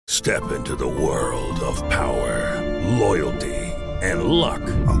Step into the world of power, loyalty, and luck.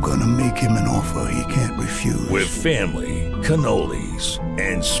 I'm gonna make him an offer he can't refuse. With family, cannolis,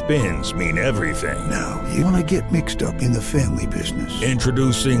 and spins mean everything. Now, you wanna get mixed up in the family business.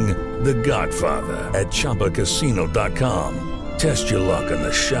 Introducing The Godfather at ChumbaCasino.com. Test your luck in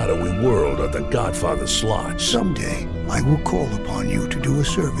the shadowy world of The Godfather slot. Someday, I will call upon you to do a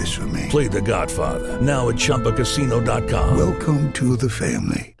service for me. Play The Godfather now at ChumbaCasino.com. Welcome to the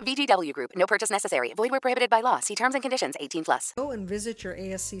family. VGW Group. No purchase necessary. Void where prohibited by law. See terms and conditions. 18+. Go and visit your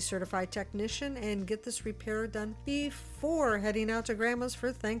ASC certified technician and get this repair done before heading out to Grandma's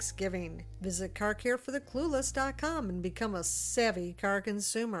for Thanksgiving. Visit CarCareForTheClueless.com and become a savvy car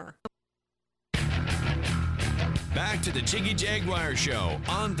consumer. Back to the Jiggy Jaguar Show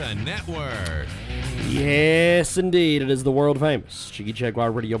on the network. Yes, indeed. It is the world-famous Jiggy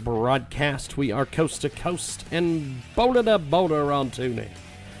Jaguar radio broadcast. We are coast to coast and boulder to boulder on TuneIn,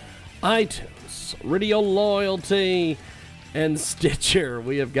 iTunes, Radio Loyalty, and Stitcher.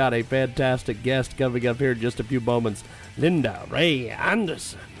 We have got a fantastic guest coming up here in just a few moments. Rae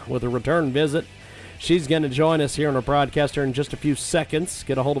Anderson with a return visit. She's going to join us here on our broadcast here in just a few seconds.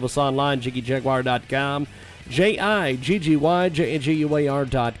 Get a hold of us online, JiggyJaguar.com.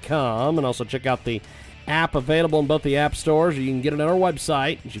 JiggyJaguar.com, and also check out the app available in both the app stores. You can get it on our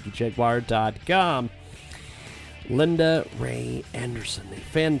website, JiggyJaguar.com. Rae Anderson, the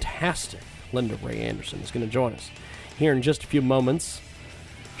fantastic Rae Anderson, is going to join us here in just a few moments.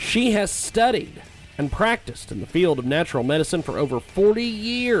 She has studied and practiced in the field of natural medicine for over 40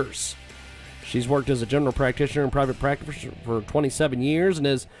 years. She's worked as a general practitioner in private practice for 27 years and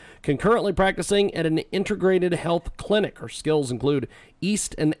is concurrently practicing at an integrated health clinic. Her skills include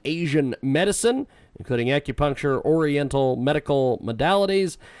East and Asian medicine, including acupuncture, oriental medical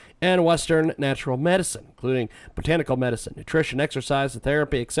modalities, and Western natural medicine, including botanical medicine, nutrition, exercise, and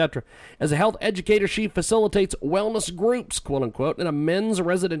therapy, etc. As a health educator, she facilitates wellness groups, quote-unquote, in a men's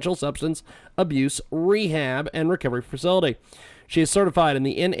residential substance abuse rehab and recovery facility. She is certified in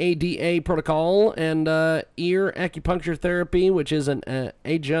the NADA protocol and ear acupuncture therapy, which is an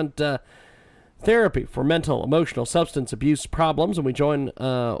adjunct therapy for mental, emotional, substance abuse problems. And we join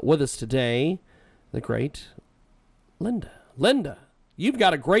with us today the great Linda. Linda, you've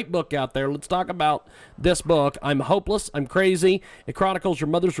got a great book out there. Let's talk about this book. I'm Hopeless, I'm Crazy. It chronicles your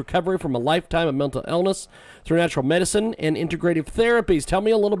mother's recovery from a lifetime of mental illness through natural medicine and integrative therapies. Tell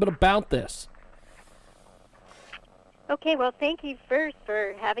me a little bit about this. Okay, well, thank you first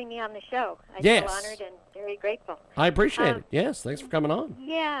for having me on the show. I Yes. feel honored and very grateful. I appreciate it. Yes, thanks for coming on.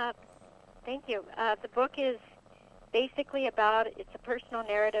 Yeah, thank you. The book is basically it's a personal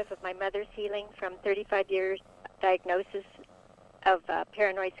narrative of my mother's healing from 35 years diagnosis of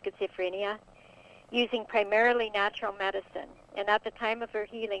paranoid schizophrenia using primarily natural medicine. And at the time of her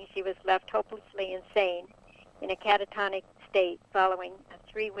healing, she was left hopelessly insane in a catatonic state following a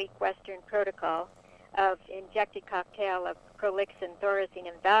 3-week Western protocol of injected cocktail of Prolixin, Thorazine,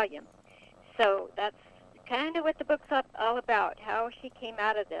 and Valium. So that's kind of what the book's all about, how she came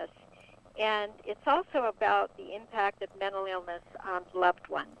out of this. And it's also about the impact of mental illness on loved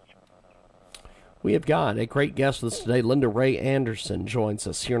ones. We have got a great guest with us today. Rae Anderson joins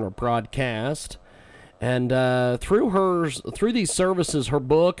us here in our broadcast. And through these services, her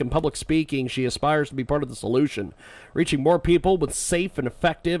book and public speaking, she aspires to be part of the solution, reaching more people with safe and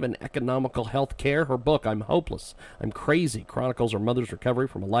effective and economical health care. Her book, I'm Hopeless, I'm Crazy, chronicles her mother's recovery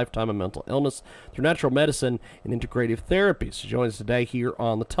from a lifetime of mental illness through natural medicine and integrative therapies. She joins us today here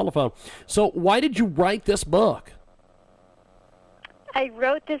on the telephone. So why did you write this book? I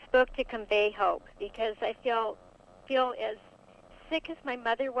wrote this book to convey hope because I feel as sick as my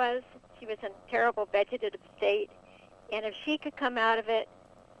mother was. She was in a terrible vegetative state, and if she could come out of it,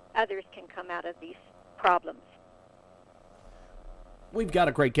 others can come out of these problems. We've got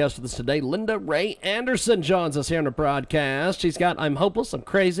a great guest with us today. Rae Anderson joins us here on the broadcast. She's got I'm Hopeless, I'm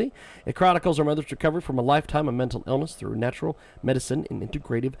Crazy. It chronicles her mother's recovery from a lifetime of mental illness through natural medicine and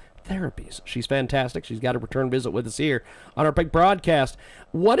integrative therapies. She's fantastic. She's got a return visit with us here on our big broadcast.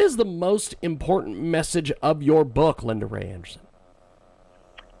 What is the most important message of your book, Rae Anderson?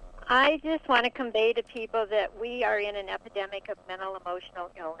 I just want to convey to people that we are in an epidemic of mental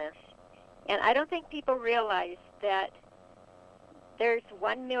emotional illness. And I don't think people realize that there's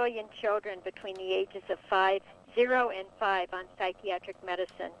 1 million children between the ages of 0 and 5 on psychiatric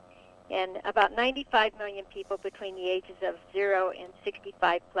medicine, and about 95 million people between the ages of 0 and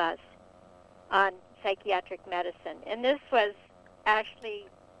 65 plus on psychiatric medicine. And this was actually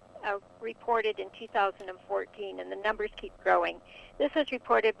reported in 2014, and the numbers keep growing. This was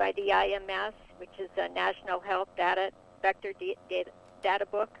reported by the IMS, which is a National Health Data Vector Data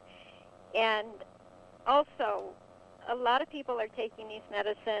Book, And also, a lot of people are taking these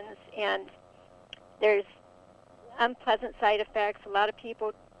medicines, and there's unpleasant side effects. A lot of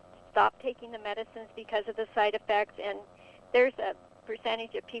people stop taking the medicines because of the side effects, and there's a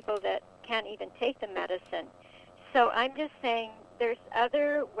percentage of people that can't even take the medicine. So I'm just saying there's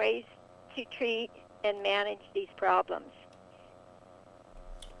other ways to treat and manage these problems.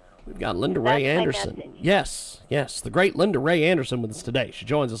 We've got Linda Rae Anderson. Yes, the great Linda Rae Anderson with us today. She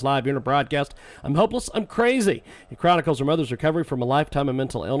joins us live here in a broadcast. I'm hopeless, I'm crazy. It chronicles her mother's recovery from a lifetime of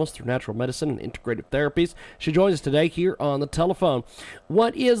mental illness through natural medicine and integrative therapies. She joins us today here on the telephone.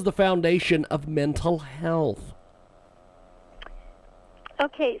 What is the foundation of mental health?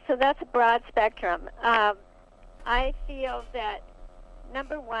 Okay, so that's a broad spectrum. I feel that,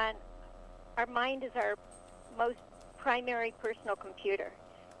 number one, our mind is our most primary personal computer.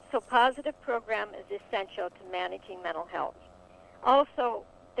 So positive program is essential to managing mental health. Also,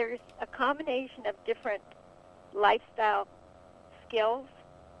 there's a combination of different lifestyle skills.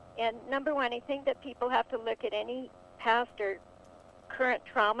 And number one, I think that people have to look at any past or current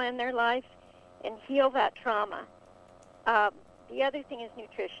trauma in their life and heal that trauma. The other thing is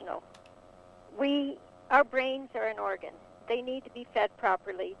nutritional. Our brains are an organ. They need to be fed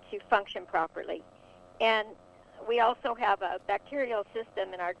properly to function properly. And we also have a bacterial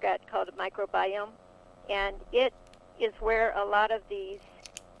system in our gut called a microbiome, and it is where a lot of these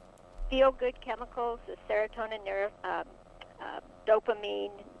feel-good chemicals, the serotonin,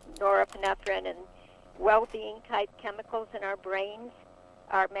 dopamine, norepinephrine, and well-being type chemicals in our brains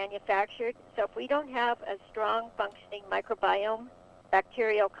are manufactured. So if we don't have a strong functioning microbiome,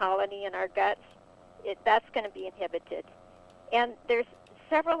 bacterial colony in our guts, that's going to be inhibited. And there's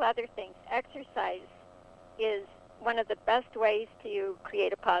several other things. Exercise is one of the best ways to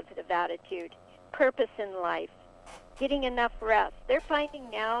create a positive attitude. Purpose in life, getting enough rest. They're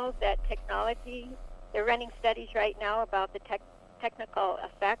finding now that technology, they're running studies right now about the technical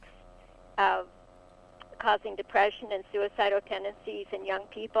effects of causing depression and suicidal tendencies in young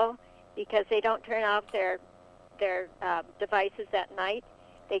people because they don't turn off their devices at night.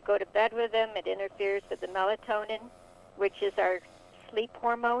 They go to bed with them. It interferes with the melatonin, which is our sleep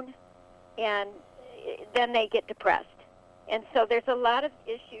hormone, and then they get depressed. And so there's a lot of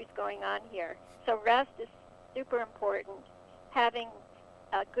issues going on here. So rest is super important. Having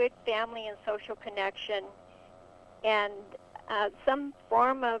a good family and social connection, and some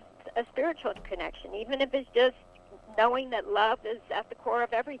form of a spiritual connection, even if it's just knowing that love is at the core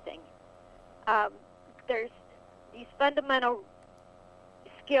of everything. There's these fundamental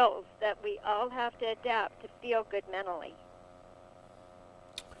skills that we all have to adapt to feel good mentally.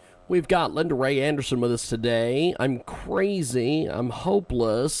 We've got Linda Rae Anderson with us today. I'm crazy. I'm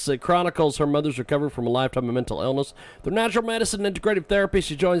hopeless. It chronicles her mother's recovery from a lifetime of mental illness through natural medicine and integrative therapy.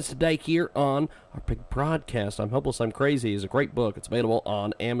 She joins us today here on our big broadcast. I'm Hopeless, I'm Crazy is a great book. It's available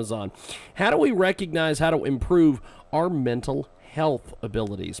on Amazon. How do we recognize how to improve our mental health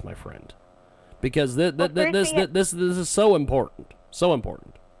abilities, my friend? Because this is so important. So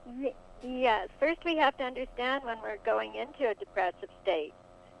important. Yes. First, we have to understand when we're going into a depressive state,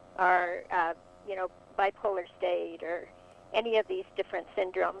 or bipolar state, or any of these different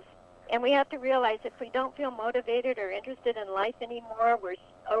syndromes. And we have to realize if we don't feel motivated or interested in life anymore, we're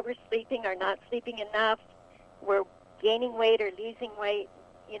oversleeping or not sleeping enough, we're gaining weight or losing weight,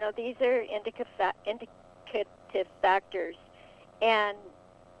 these are indicative factors. And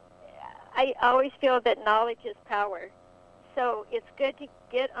I always feel that knowledge is power. So it's good to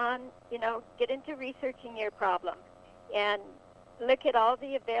get into researching your problem and look at all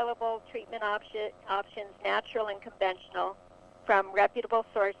the available treatment options, natural and conventional, from reputable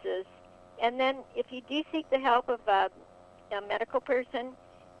sources. And then if you do seek the help of a medical person,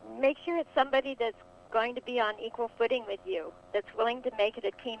 make sure it's somebody that's going to be on equal footing with you, that's willing to make it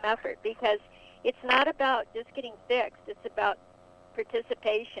a team effort, because it's not about just getting fixed. It's about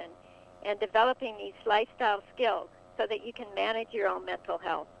participation and developing these lifestyle skills so that you can manage your own mental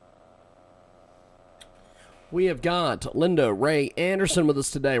health. We have got Linda Rae Anderson with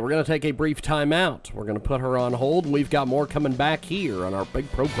us today. We're going to take a brief time out. We're going to put her on hold. We've got more coming back here on our big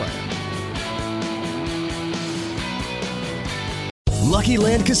program. Lucky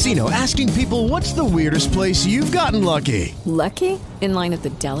Land Casino, asking people, what's the weirdest place you've gotten lucky? Lucky? In line at the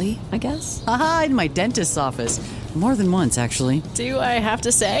deli, I guess? Aha, in my dentist's office. More than once, actually. Do I have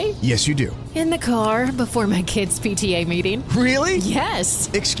to say? Yes, you do. In the car before my kids' PTA meeting. Really? Yes.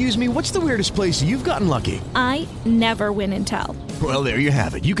 Excuse me, what's the weirdest place you've gotten lucky? I never win and tell. Well, there you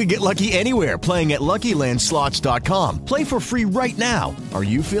have it. You can get lucky anywhere, playing at LuckyLandSlots.com. Play for free right now. Are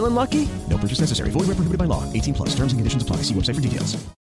you feeling lucky? No purchase necessary. Void where prohibited by law. 18+. Terms and conditions apply. See website for details.